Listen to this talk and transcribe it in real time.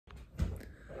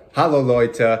Hallo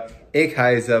Leute, ich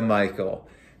heiße Michael.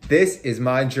 This is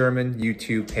my German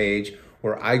YouTube page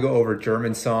where I go over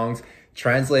German songs,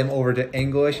 translate them over to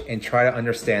English, and try to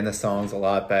understand the songs a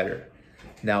lot better.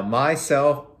 Now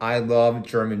myself, I love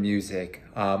German music.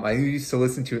 I used to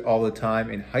listen to it all the time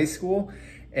in high school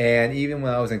and even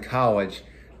when I was in college.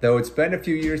 Though it's been a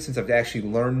few years since I've actually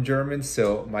learned German,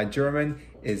 so my German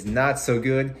is not so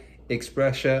good. Ich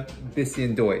spreche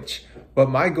bisschen Deutsch. But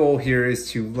my goal here is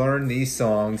to learn these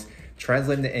songs,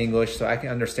 translate them to English so I can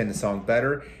understand the song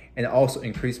better and also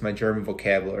increase my German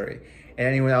vocabulary. And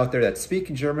anyone out there that's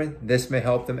speaking German, this may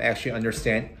help them actually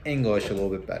understand English a little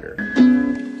bit better.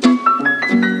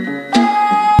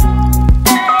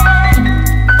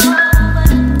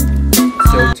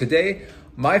 So today,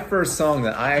 my first song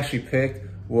that I actually picked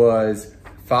was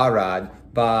Fahrrad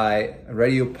by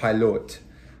Radiopilot.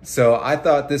 So I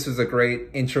thought this was a great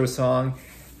intro song.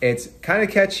 It's kind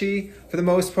of catchy for the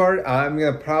most part. I'm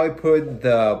gonna probably put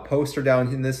the poster down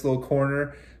in this little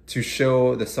corner to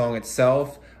show the song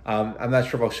itself. I'm not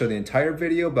sure if I'll show the entire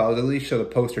video, but I'll at least show the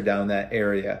poster down in that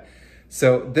area.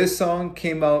 So this song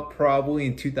came out probably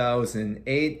in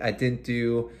 2008. I didn't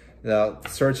do the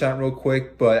search on it real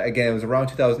quick, but again, it was around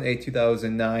 2008,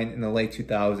 2009, in the late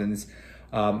 2000s.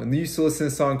 I used to listen to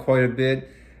the song quite a bit,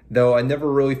 though I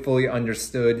never really fully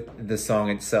understood the song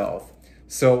itself.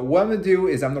 So what I'm gonna do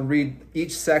is I'm gonna read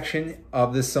each section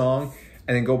of the song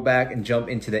and then go back and jump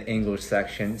into the English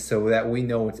section so that we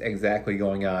know what's exactly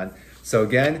going on. So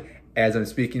again, as I'm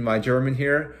speaking my German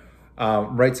here,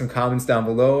 write some comments down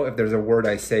below if there's a word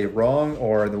I say wrong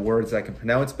or the words I can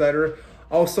pronounce better.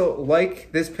 Also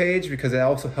like this page because it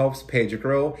also helps the page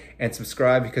grow, and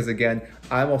subscribe because again,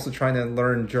 I'm also trying to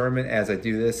learn German as I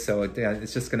do this. So again,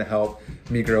 it's just gonna help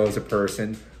me grow as a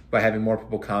person by having more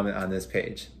people comment on this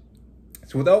page.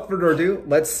 So without further ado,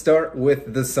 let's start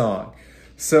with the song.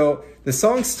 So the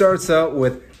song starts out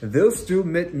with Willst du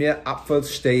mit mir Apfel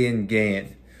stehen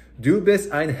gehen? Du bist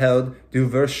ein Held,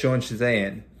 du wirst schon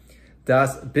sehen.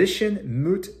 Das bisschen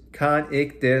Mut kann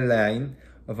ich dir leihen,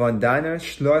 von deiner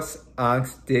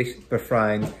Schlossangst dich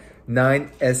befreien.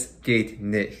 Nein, es geht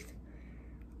nicht.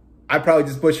 I probably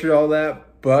just butchered all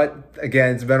that, but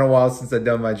again, it's been a while since I've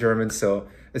done my German, so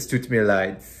es tut mir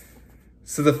leid.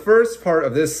 So the first part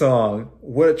of this song,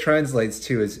 what it translates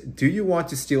to is, do you want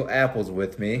to steal apples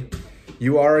with me?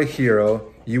 You are a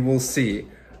hero, you will see.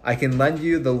 I can lend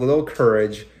you the little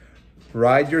courage.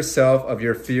 Ride yourself of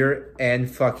your fear and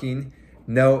fucking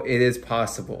know it is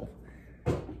possible.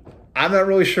 I'm not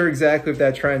really sure exactly if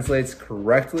that translates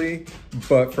correctly,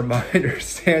 but from my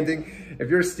understanding, if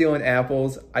you're stealing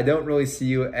apples, I don't really see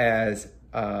you as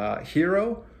a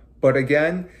hero. But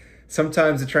again,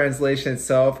 sometimes the translation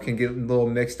itself can get a little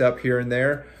mixed up here and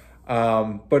there.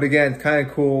 But again, it's kind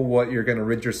of cool what you're gonna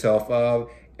rid yourself of,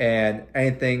 and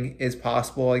anything is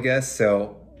possible, I guess.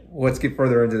 So let's get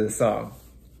further into the song.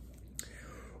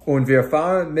 Und wir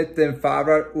fahren mit dem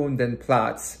Fahrrad den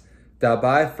Platz.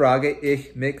 Dabei frage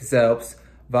ich mich selbst,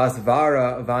 was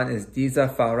wäre, wenn es dieser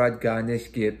Fahrrad gar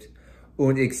nicht gibt.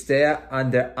 Und ich stehe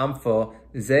an der Ampel,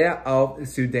 sehe auf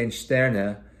zu den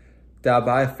Sternen.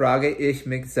 Dabei frage ich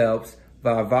mich selbst,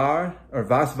 was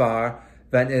war,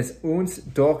 wenn es uns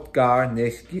doch gar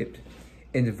nicht gibt.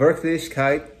 In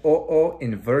Wirklichkeit, oh,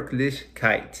 in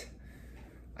Wirklichkeit.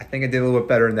 I think I did a little bit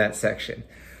better in that section.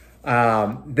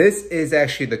 This is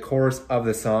actually the chorus of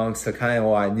the song, so kind of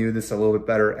why I knew this a little bit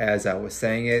better as I was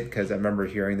saying it, because I remember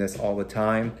hearing this all the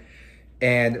time.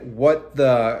 And what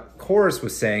the chorus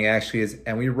was saying actually is,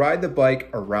 and we ride the bike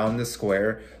around the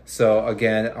square. So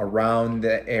again, around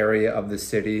the area of the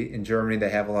city. In Germany, they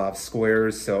have a lot of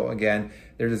squares. So again,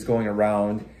 they're just going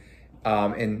around.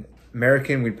 In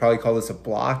American, we'd probably call this a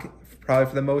block, probably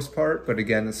for the most part. But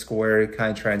again, the square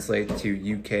kind of translates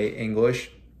to UK English.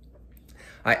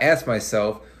 I asked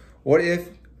myself, what if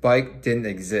bike didn't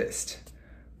exist?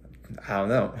 I don't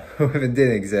know. What if it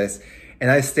didn't exist? And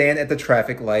I stand at the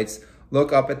traffic lights,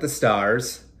 look up at the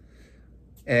stars,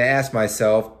 and I ask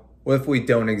myself, what if we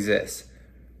don't exist?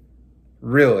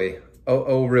 Really?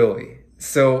 Oh, really?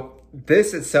 So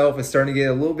this itself is starting to get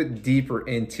a little bit deeper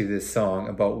into this song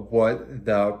about what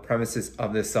the premises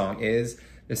of this song is.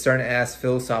 They're starting to ask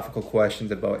philosophical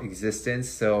questions about existence.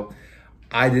 So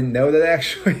I didn't know that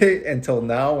actually until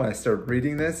now when I started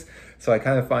reading this. So I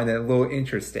kind of find that a little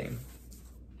interesting.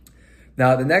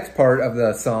 Now the next part of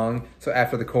the song, so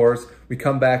after the chorus, we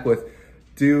come back with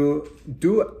Du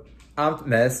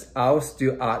atmest aus,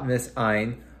 du atmest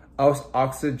ein, aus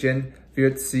Oxygen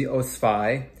wird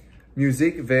CO2,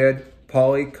 Musik wird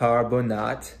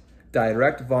Polycarbonat,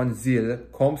 direkt von Ziel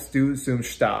kommst du zum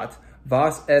Start,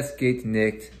 was es geht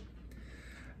nicht.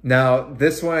 Now,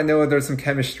 this one, I know there's some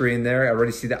chemistry in there. I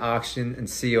already see the oxygen and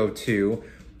CO2,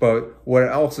 but what it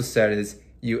also said is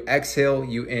you exhale,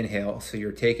 you inhale. So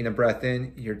you're taking a breath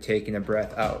in, you're taking a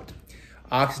breath out.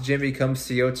 Oxygen becomes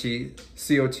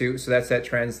CO2, so that's that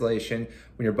translation.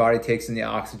 When your body takes in the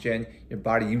oxygen, your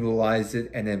body utilizes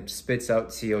it and then spits out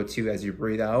CO2 as you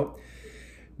breathe out.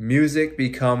 Music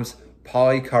becomes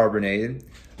polycarbonated.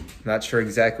 I'm not sure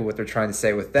exactly what they're trying to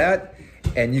say with that.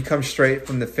 And you come straight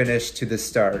from the finish to the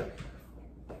start.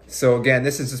 So again,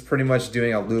 this is just pretty much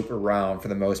doing a loop around for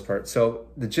the most part. So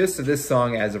the gist of this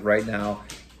song as of right now,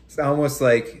 it's almost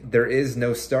like there is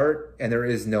no start and there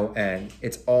is no end.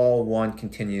 It's all one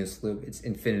continuous loop. It's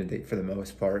infinity for the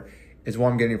most part, is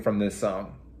what I'm getting from this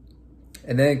song.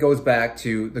 And then it goes back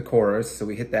to the chorus. So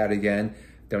we hit that again.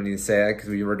 Don't need to say that because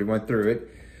we already went through it.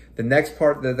 The next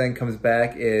part that then comes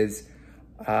back is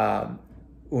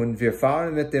Und wir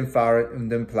fahren mit dem Fahrrad um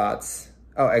den Platz.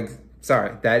 Oh,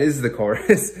 sorry, that is the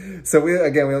chorus. So we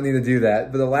don't need to do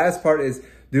that. But the last part is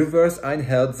Du wirst ein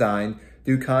Held sein.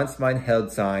 Du kannst mein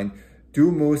Held sein.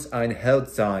 Du musst ein Held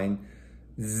sein.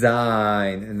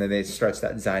 Sein. And then they stretch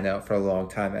that sein out for a long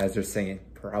time as they're singing.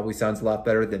 Probably sounds a lot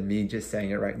better than me just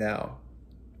saying it right now.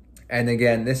 And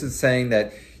again, this is saying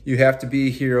that you have to be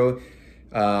a hero.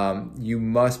 You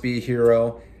must be a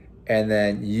hero. And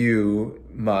then you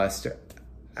must,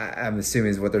 I'm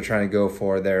assuming is what they're trying to go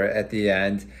for there at the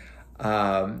end.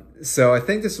 So I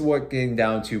think this is what getting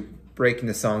down to breaking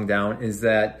the song down is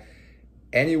that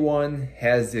anyone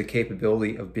has the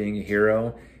capability of being a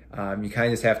hero. You kind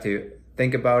of just have to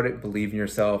think about it, believe in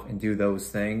yourself, and do those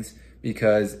things.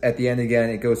 Because at the end, again,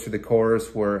 it goes through the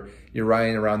chorus where you're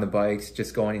riding around the bikes,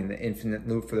 just going in the infinite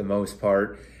loop for the most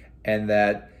part. And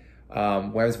that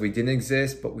whereas we didn't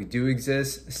exist, but we do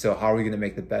exist. So how are we going to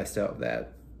make the best out of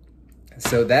that?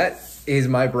 So that is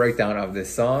my breakdown of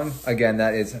this song. Again,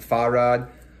 that is Fahrrad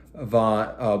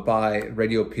by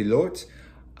Radiopilot.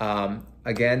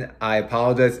 Again, I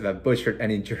apologize if I butchered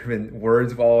any German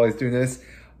words while I was doing this.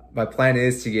 My plan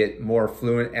is to get more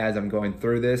fluent as I'm going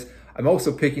through this. I'm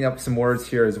also picking up some words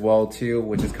here as well too,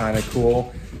 which is kind of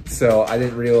cool. So I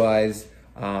didn't realize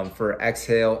for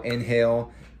exhale,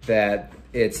 inhale, that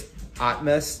it's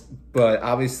Atmos, but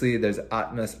obviously there's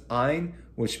Atmos ein,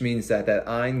 which means that that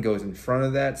ein goes in front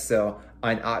of that. So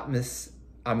ein Atmos,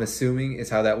 I'm assuming, is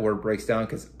how that word breaks down,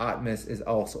 because Atmos is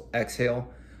also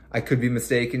exhale. I could be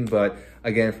mistaken, but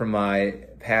again, from my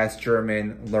past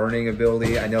German learning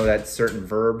ability, I know that certain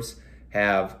verbs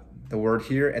have the word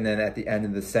here, and then at the end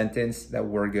of the sentence, that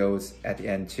word goes at the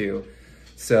end too.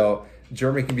 So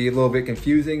German can be a little bit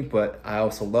confusing, but I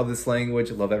also love this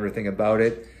language, love everything about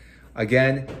it.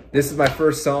 Again, this is my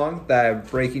first song that I'm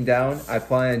breaking down. I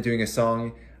plan on doing a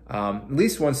song at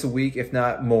least once a week, if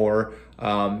not more.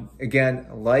 Again,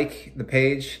 like the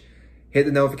page, hit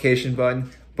the notification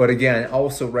button. But again,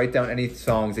 also write down any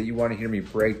songs that you want to hear me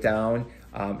break down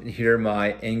and hear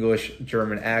my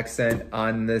English-German accent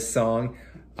on this song.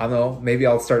 I don't know, maybe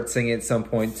I'll start singing at some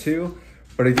point too.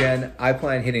 But again, I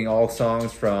plan hitting all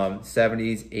songs from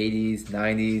 70s, 80s,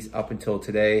 90s, up until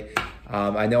today.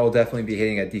 I know I'll definitely be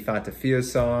hitting a Die Fantafia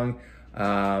song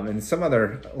and some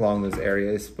other along those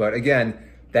areas. But again,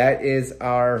 that is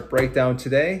our breakdown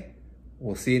today.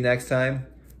 We'll see you next time.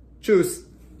 Tschüss.